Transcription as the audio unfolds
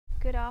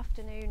Good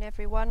afternoon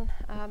everyone.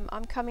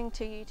 I'm coming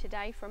to you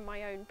today from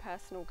my own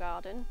personal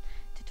garden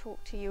to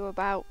talk to you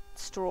about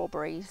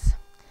strawberries.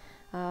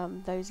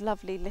 Those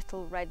lovely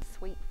little red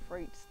sweet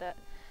fruits that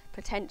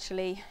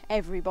potentially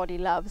everybody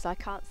loves. I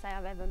can't say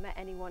I've ever met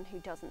anyone who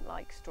doesn't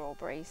like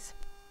strawberries.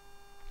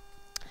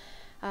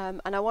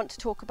 And I want to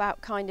talk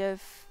about kind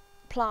of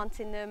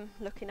planting them,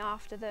 looking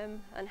after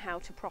them and how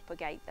to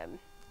propagate them.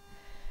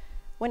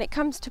 When it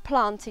comes to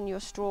planting your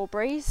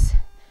strawberries,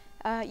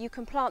 you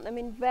can plant them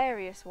in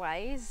various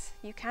ways.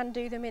 You can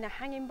do them in a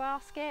hanging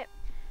basket.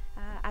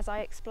 As I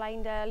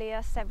explained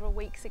earlier several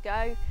weeks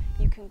ago,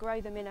 you can grow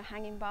them in a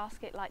hanging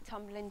basket like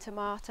tumbling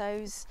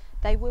tomatoes.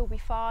 They will be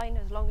fine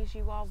as long as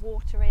you are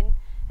watering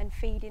and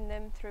feeding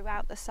them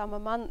throughout the summer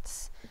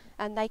months,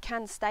 and they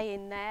can stay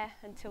in there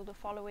until the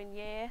following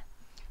year.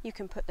 You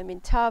can put them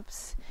in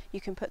tubs,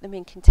 you can put them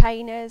in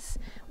containers,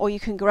 or you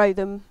can grow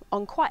them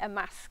on quite a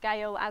mass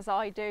scale as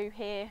I do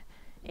here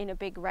in a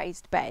big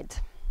raised bed.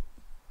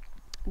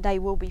 They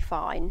will be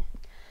fine.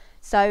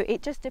 So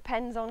it just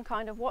depends on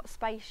kind of what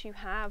space you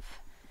have,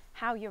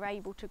 how you're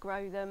able to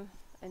grow them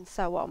and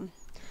so on.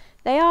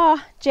 They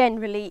are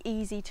generally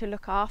easy to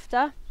look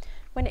after.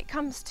 When it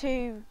comes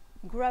to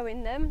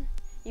growing them,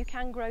 you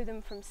can grow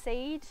them from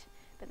seed,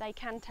 but they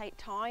can take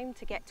time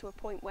to get to a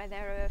point where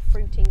they're a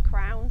fruiting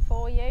crown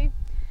for you.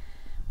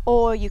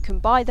 Or you can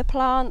buy the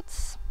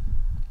plants,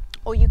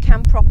 or you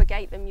can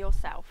propagate them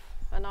yourself,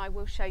 and I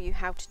will show you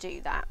how to do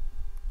that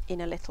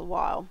in a little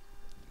while.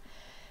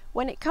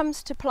 When it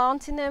comes to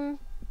planting them,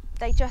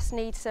 they just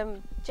need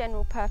some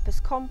general purpose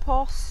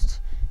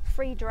compost,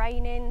 free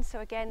draining, so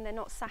again they're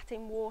not sat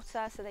in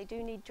water, so they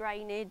do need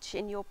drainage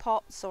in your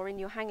pots or in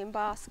your hanging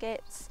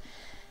baskets.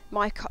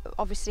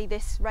 Obviously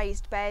this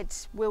raised bed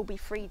will be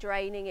free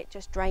draining, it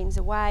just drains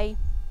away.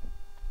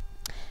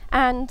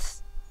 And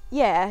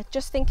yeah,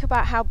 just think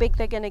about how big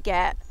they're going to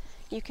get.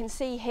 You can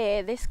see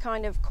here, this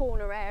kind of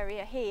corner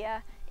area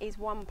here is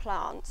one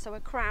plant, so a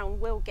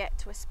crown will get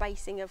to a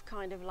spacing of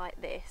kind of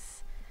like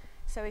this.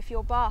 So if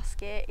your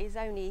basket is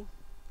only,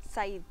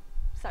 say,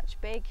 such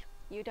big,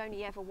 you'd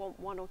only ever want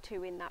one or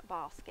two in that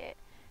basket.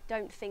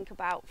 Don't think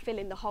about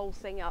filling the whole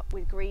thing up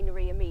with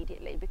greenery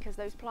immediately, because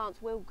those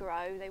plants will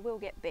grow, they will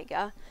get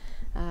bigger,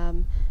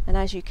 and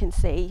as you can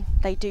see,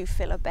 they do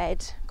fill a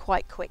bed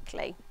quite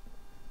quickly.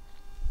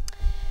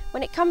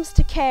 When it comes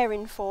to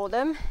caring for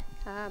them,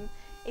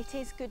 it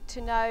is good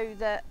to know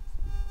that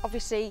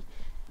obviously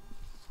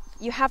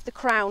you have the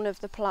crown of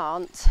the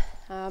plant,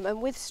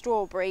 and with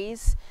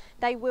strawberries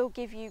they will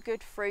give you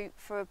good fruit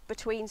for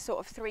between sort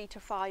of 3 to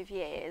 5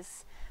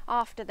 years.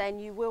 After then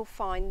you will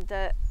find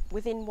that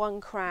within one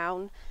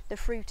crown the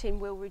fruiting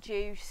will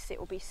reduce, it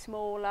will be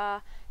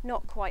smaller,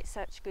 not quite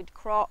such good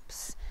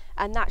crops,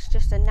 and that's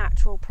just a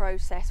natural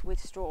process with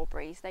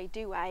strawberries. They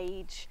do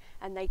age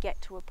and they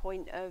get to a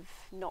point of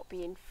not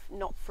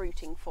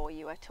fruiting for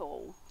you at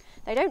all.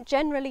 They don't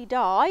generally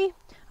die.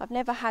 I've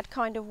never had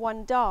kind of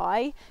one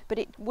die, but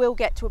it will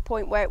get to a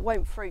point where it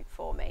won't fruit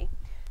for me,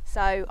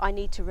 so I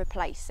need to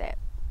replace it.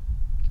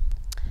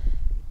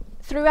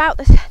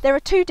 There are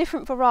two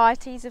different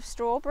varieties of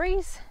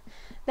strawberries.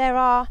 There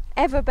are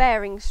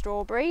ever-bearing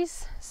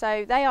strawberries,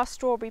 so they are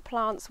strawberry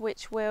plants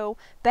which will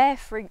bear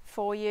fruit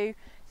for you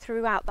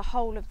throughout the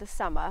whole of the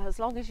summer. As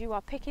long as you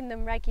are picking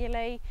them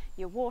regularly,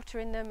 you're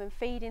watering them and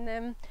feeding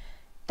them,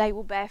 they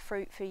will bear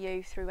fruit for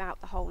you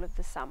throughout the whole of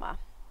the summer,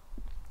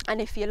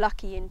 and if you're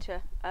lucky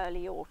into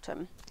early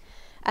autumn.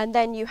 And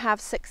then you have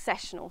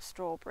successional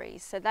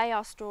strawberries, so they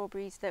are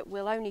strawberries that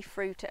will only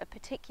fruit at a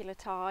particular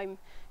time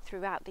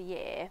throughout the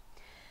year.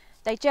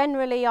 They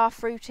generally are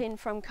fruiting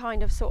from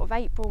kind of sort of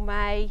April,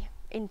 May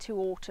into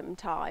autumn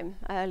time,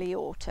 early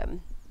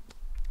autumn.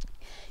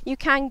 You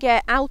can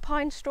get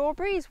alpine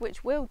strawberries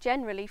which will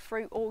generally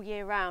fruit all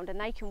year round,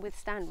 and they can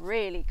withstand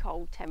really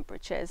cold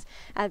temperatures,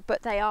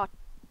 but they are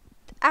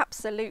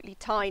absolutely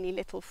tiny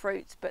little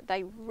fruits, but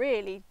they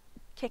really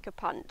kick a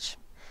punch.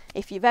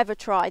 If you've ever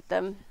tried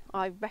them,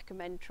 I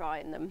recommend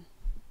trying them.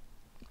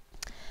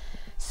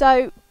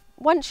 So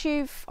once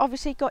you've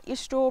obviously got your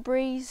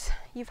strawberries,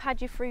 you've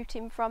had your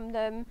fruiting from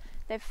them,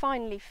 they've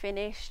finally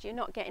finished, you're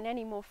not getting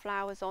any more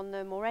flowers on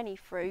them or any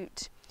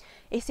fruit,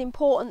 it's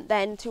important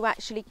then to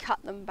actually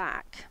cut them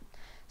back.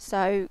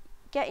 So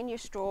getting your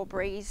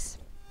strawberries,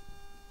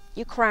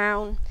 your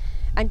crown,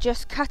 and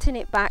just cutting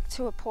it back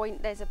to a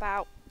point there's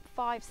about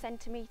 5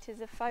 centimetres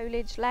of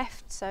foliage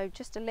left, so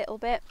just a little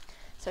bit.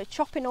 So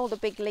chopping all the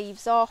big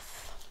leaves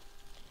off.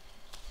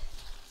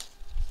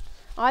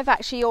 I've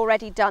actually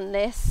already done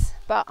this,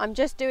 but I'm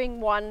just doing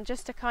one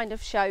just to kind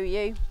of show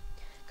you,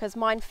 because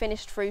mine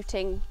finished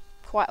fruiting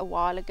quite a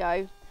while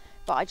ago,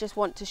 but I just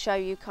want to show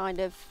you kind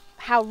of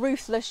how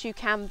ruthless you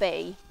can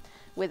be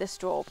with a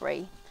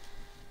strawberry.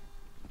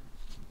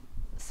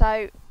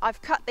 So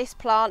I've cut this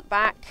plant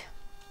back,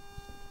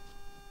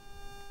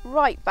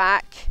 right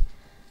back,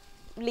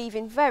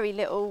 leaving very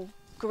little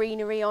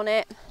greenery on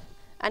it,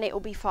 and it will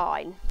be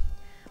fine.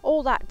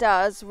 All that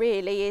does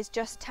really is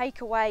just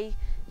take away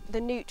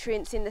the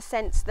nutrients in the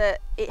sense that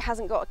it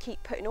hasn't got to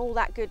keep putting all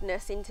that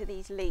goodness into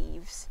these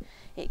leaves.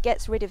 It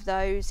gets rid of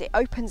those, it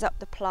opens up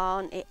the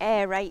plant, it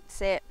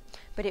aerates it,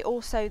 but it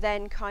also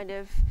then kind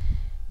of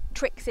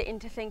tricks it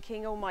into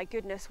thinking, oh my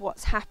goodness,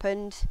 what's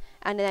happened,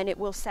 and then it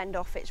will send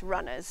off its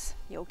runners.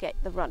 You'll get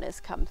the runners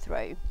come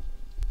through.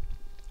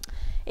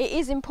 It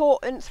is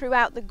important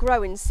throughout the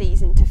growing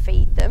season to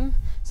feed them,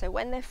 so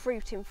when they're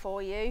fruiting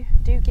for you,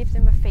 do give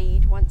them a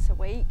feed once a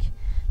week.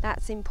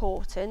 That's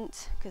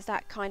important because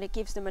that kind of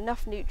gives them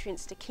enough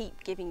nutrients to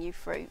keep giving you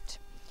fruit.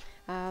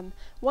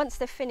 Once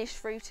they're finished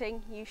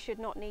fruiting, you should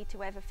not need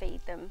to ever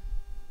feed them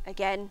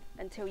again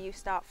until you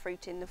start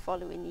fruiting the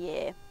following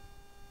year.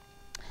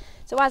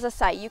 So as I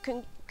say, you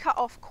can cut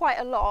off quite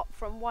a lot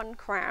from one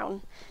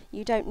crown.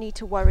 You don't need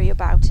to worry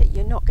about it.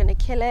 You're not going to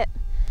kill it.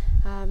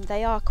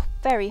 They are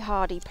very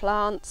hardy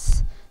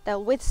plants.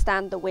 They'll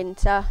withstand the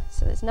winter,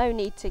 so there's no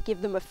need to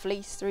give them a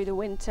fleece through the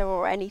winter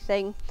or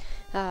anything.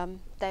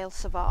 They'll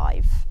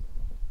survive.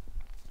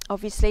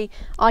 Obviously,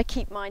 I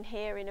keep mine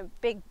here in a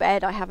big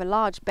bed. I have a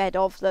large bed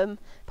of them,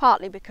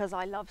 partly because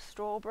I love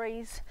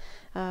strawberries,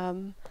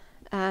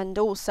 and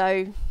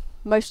also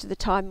most of the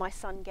time my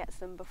son gets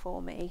them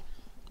before me.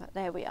 But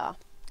there we are.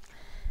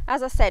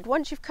 As I said,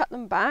 once you've cut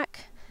them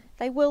back,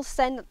 they will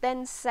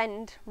then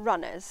send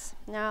runners.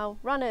 Now,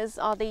 runners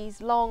are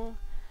these long,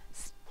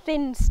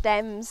 thin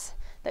stems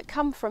that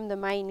come from the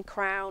main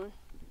crown,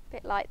 a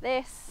bit like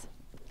this,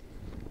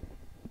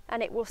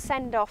 and it will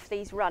send off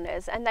these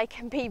runners, and they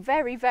can be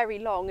very, very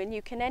long, and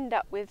you can end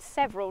up with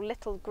several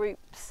little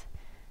groups,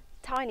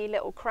 tiny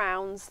little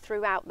crowns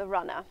throughout the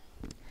runner.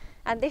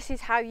 And this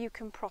is how you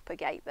can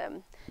propagate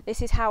them.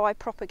 This is how I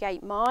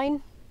propagate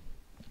mine,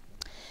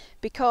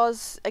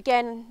 because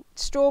again,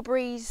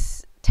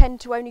 strawberries tend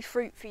to only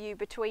fruit for you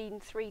between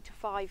 3 to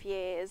 5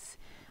 years.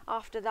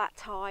 After that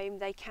time,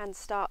 they can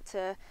start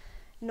to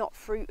not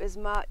fruit as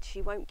much.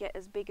 You won't get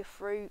as big a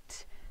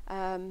fruit.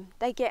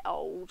 They get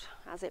old,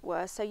 as it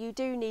were, so you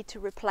do need to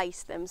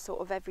replace them sort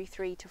of every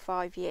 3 to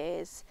 5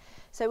 years.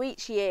 So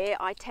each year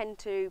I tend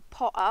to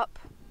pot up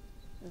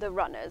the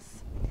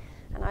runners,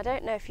 and I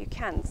don't know if you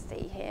can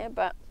see here,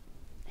 but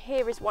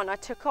here is one I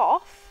took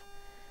off,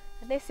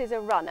 and this is a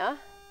runner,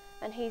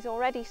 and he's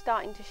already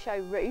starting to show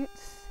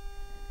roots.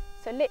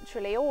 So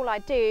literally all I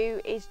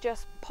do is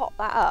just pot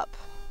that up,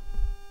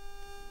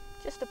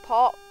 just a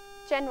pot,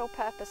 general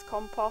purpose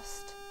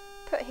compost,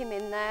 put him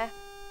in there,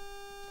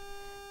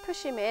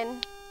 push him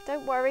in.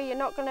 Don't worry, you're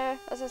not gonna,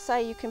 as I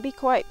say, you can be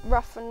quite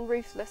rough and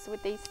ruthless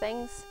with these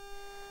things.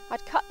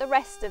 I'd cut the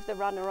rest of the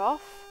runner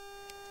off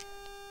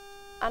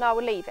and I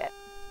will leave it.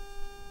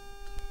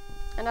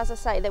 And as I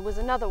say, there was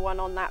another one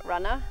on that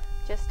runner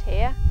just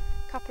here,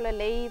 a couple of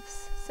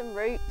leaves, some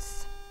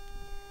roots.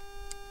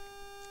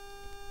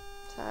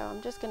 So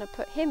I'm just going to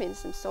put him in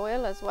some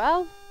soil as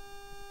well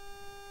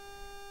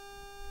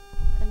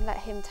and let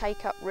him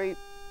take up root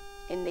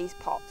in these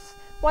pots.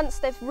 Once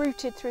they've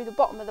rooted through the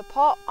bottom of the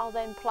pot, I'll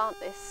then plant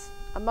this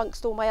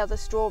amongst all my other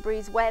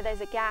strawberries where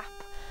there's a gap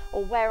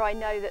or where I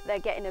know that they're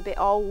getting a bit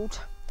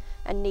old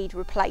and need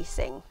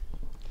replacing.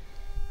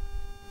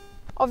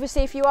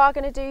 Obviously, if you are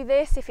going to do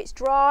this, if it's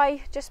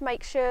dry, just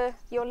make sure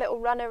your little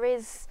runner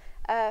is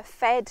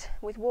fed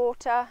with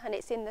water and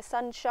it's in the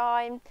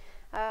sunshine,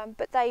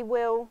 but they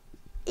will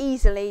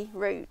easily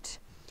root.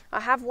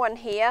 I have one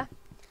here,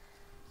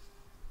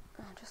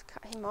 I'll just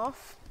cut him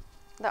off,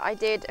 that I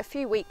did a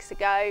few weeks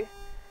ago,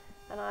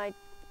 and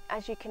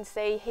as you can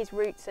see, his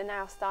roots are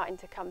now starting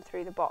to come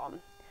through the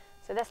bottom.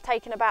 So that's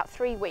taken about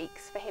 3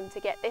 weeks for him to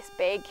get this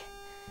big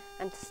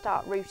and to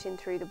start rooting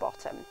through the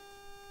bottom.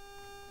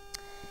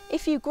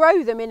 If you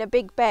grow them in a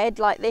big bed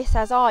like this,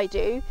 as I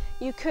do,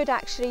 you could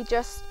actually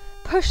just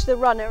push the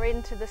runner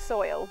into the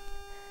soil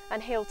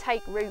and he'll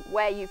take root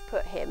where you've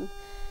put him.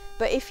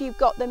 But if you've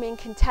got them in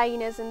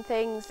containers and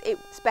things,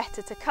 it's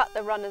better to cut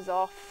the runners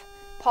off,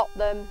 pot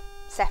them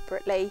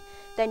separately,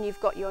 then you've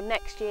got your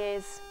next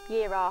year's,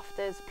 year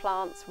after's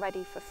plants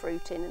ready for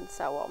fruiting and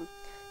so on,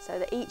 so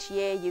that each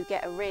year you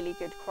get a really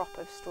good crop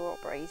of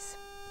strawberries.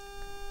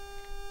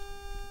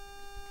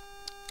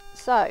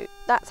 So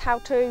that's how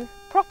to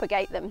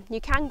propagate them. You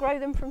can grow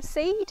them from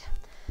seed,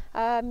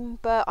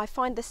 but I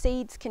find the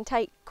seeds can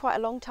take quite a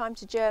long time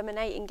to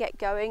germinate and get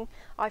going.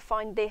 I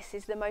find this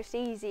is the most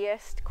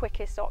easiest,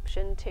 quickest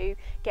option to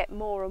get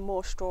more and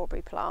more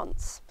strawberry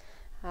plants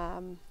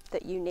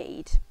that you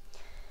need.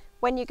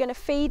 When you're going to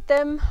feed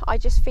them, I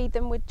just feed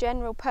them with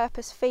general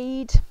purpose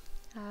feed,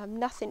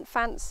 nothing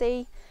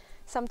fancy.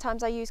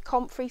 Sometimes I use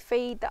comfrey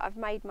feed that I've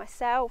made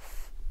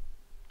myself,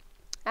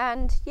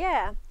 and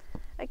yeah,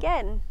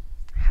 again,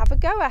 have a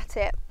go at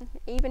it.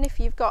 Even if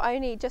you've got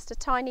only just a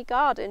tiny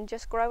garden,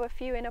 just grow a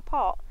few in a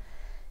pot.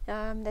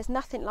 There's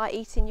nothing like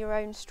eating your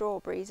own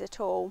strawberries at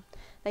all.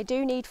 They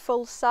do need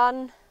full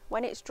sun.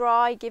 When it's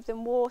dry, give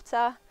them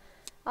water.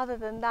 Other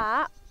than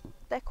that,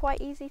 they're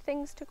quite easy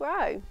things to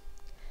grow.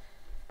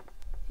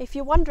 If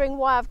you're wondering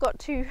why I've got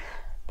 2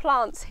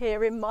 plants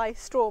here in my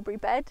strawberry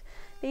bed,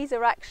 these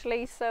are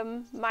actually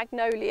some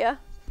magnolia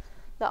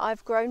that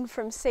I've grown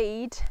from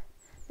seed.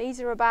 These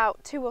are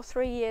about 2 or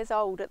 3 years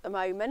old at the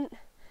moment,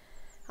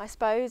 I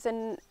suppose,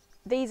 and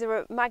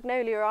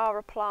magnolia are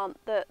a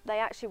plant that they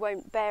actually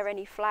won't bear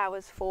any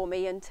flowers for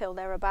me until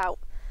they're about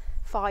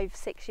 5,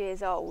 6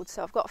 years old.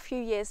 So I've got a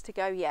few years to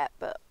go yet,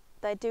 but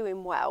they're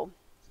doing well.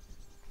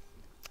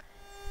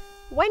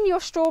 When your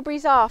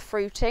strawberries are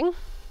fruiting,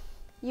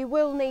 you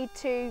will need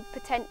to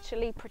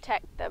potentially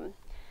protect them.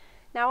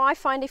 Now I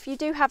find if you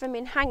do have them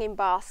in hanging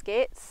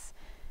baskets,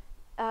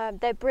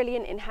 they're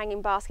brilliant in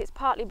hanging baskets,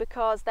 partly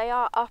because they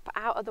are up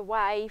out of the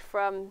way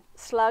from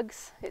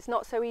slugs. It's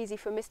not so easy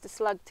for Mr.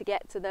 Slug to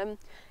get to them,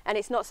 and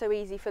it's not so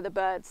easy for the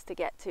birds to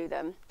get to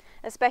them,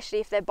 especially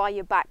if they're by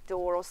your back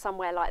door or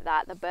somewhere like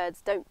that. The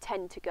birds don't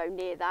tend to go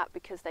near that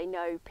because they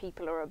know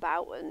people are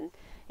about and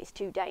it's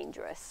too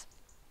dangerous.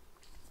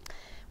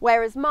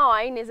 Whereas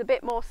mine is a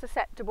bit more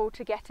susceptible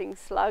to getting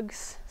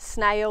slugs,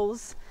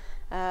 snails,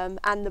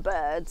 and the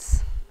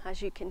birds,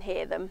 as you can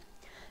hear them.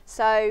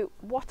 So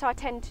what I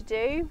tend to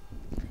do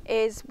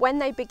is when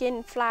they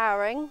begin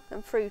flowering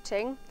and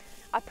fruiting,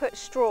 I put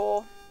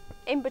straw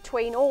in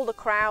between all the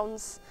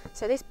crowns,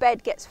 so this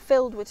bed gets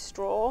filled with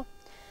straw.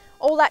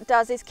 All that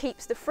does is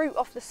keeps the fruit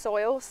off the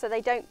soil so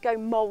they don't go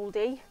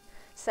mouldy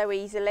so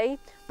easily,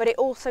 but it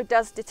also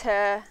does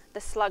deter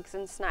the slugs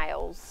and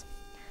snails.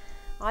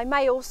 I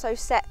may also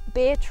set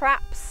beer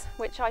traps,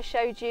 which I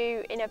showed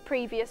you in a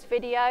previous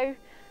video.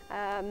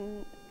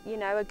 You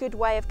know, a good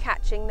way of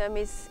catching them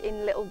is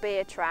in little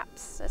beer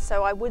traps.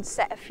 So I would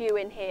set a few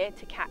in here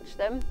to catch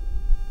them.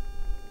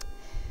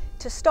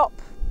 To stop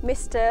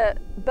Mr.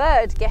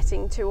 Bird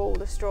getting to all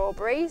the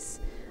strawberries,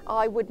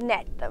 I would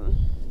net them.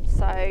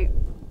 So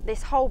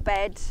this whole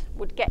bed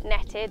would get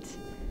netted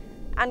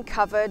and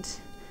covered,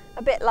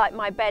 a bit like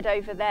my bed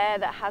over there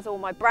that has all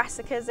my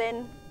brassicas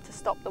in to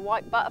stop the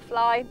white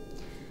butterfly.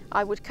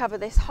 I would cover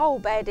this whole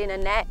bed in a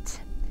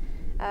net.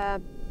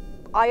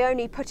 I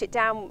only put it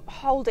down,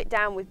 hold it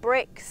down with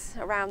bricks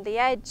around the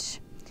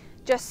edge,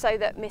 just so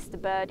that Mr.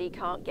 Birdie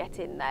can't get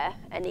in there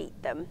and eat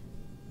them.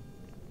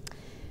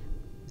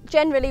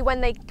 Generally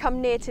when they come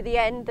near to the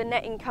end, the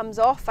netting comes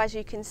off, as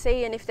you can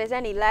see, and if there's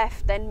any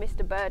left, then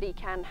Mr. Birdie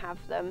can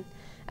have them.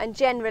 And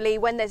generally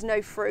when there's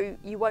no fruit,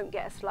 you won't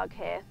get a slug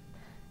here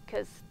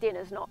because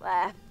dinner's not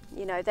there.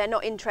 You know, they're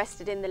not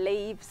interested in the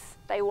leaves,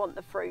 they want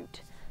the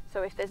fruit.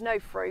 So if there's no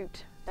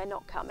fruit, they're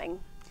not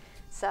coming.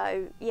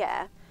 So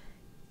yeah,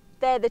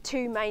 they're the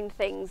two main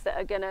things that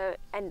are going to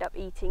end up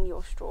eating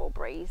your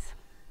strawberries.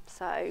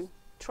 So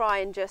try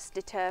and just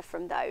deter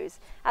from those.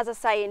 As I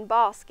say, in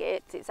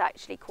baskets, it's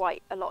actually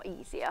quite a lot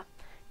easier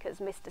because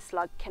Mr.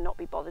 Slug cannot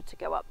be bothered to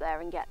go up there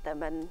and get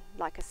them. And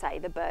like I say,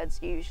 the birds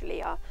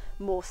usually are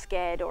more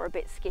scared or a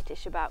bit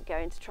skittish about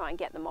going to try and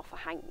get them off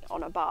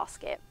on a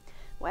basket,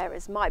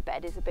 whereas my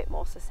bed is a bit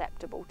more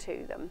susceptible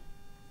to them.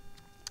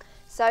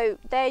 So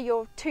they're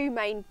your two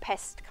main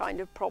pest kind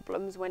of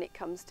problems when it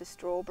comes to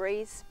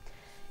strawberries.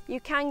 You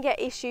can get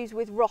issues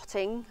with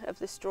rotting of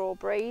the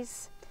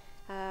strawberries.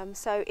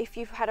 So if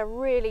you've had a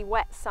really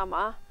wet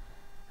summer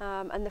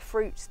and the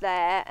fruit's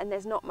there and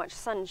there's not much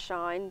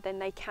sunshine, then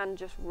they can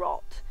just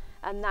rot.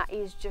 And that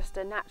is just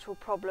a natural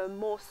problem,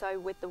 more so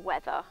with the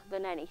weather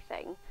than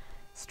anything.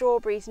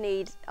 Strawberries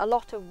need a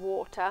lot of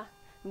water,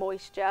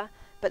 moisture,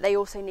 but they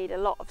also need a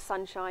lot of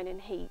sunshine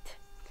and heat.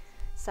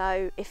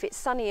 So if it's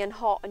sunny and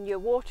hot and you're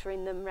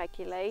watering them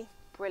regularly,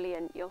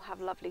 brilliant, you'll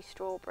have lovely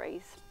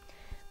strawberries.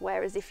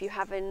 Whereas if you're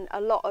having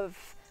a lot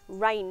of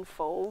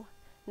rainfall,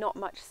 not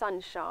much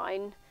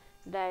sunshine,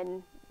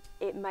 then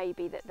it may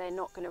be that they're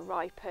not going to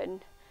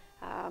ripen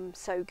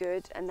so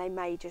good and they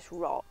may just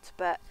rot.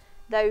 But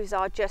those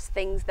are just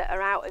things that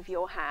are out of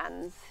your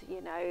hands.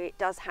 You know, it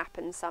does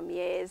happen some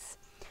years.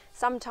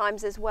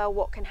 Sometimes as well,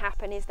 what can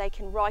happen is they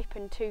can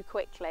ripen too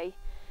quickly.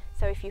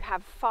 So if you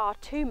have far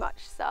too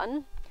much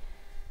sun,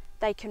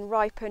 they can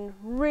ripen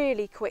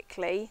really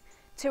quickly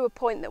to a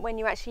point that when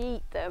you actually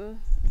eat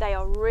them, they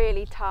are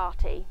really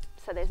tarty.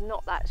 So there's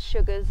not that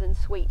sugars and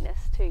sweetness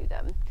to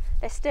them.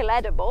 They're still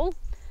edible,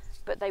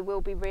 but they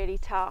will be really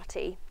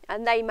tarty,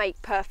 and they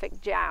make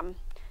perfect jam.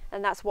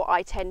 And that's what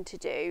I tend to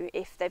do.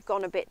 If they've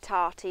gone a bit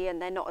tarty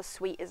and they're not as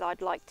sweet as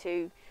I'd like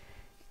to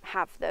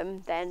have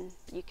them, then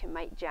you can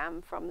make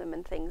jam from them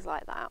and things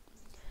like that.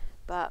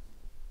 But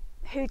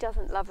who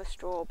doesn't love a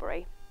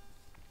strawberry?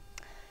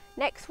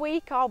 Next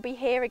week I'll be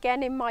here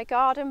again in my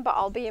garden, but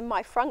I'll be in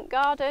my front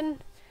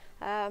garden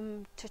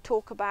to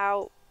talk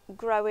about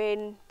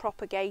growing,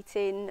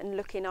 propagating and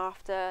looking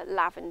after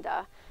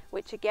lavender,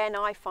 which again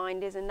I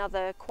find is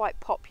another quite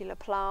popular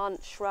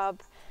plant,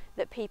 shrub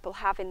that people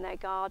have in their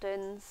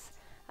gardens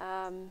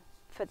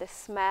for the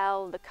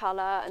smell, the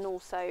colour, and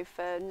also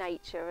for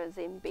nature, as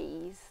in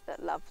bees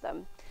that love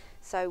them.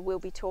 So we'll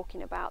be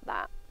talking about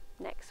that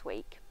next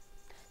week.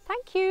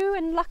 Thank you,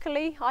 and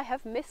luckily I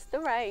have missed the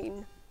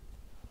rain.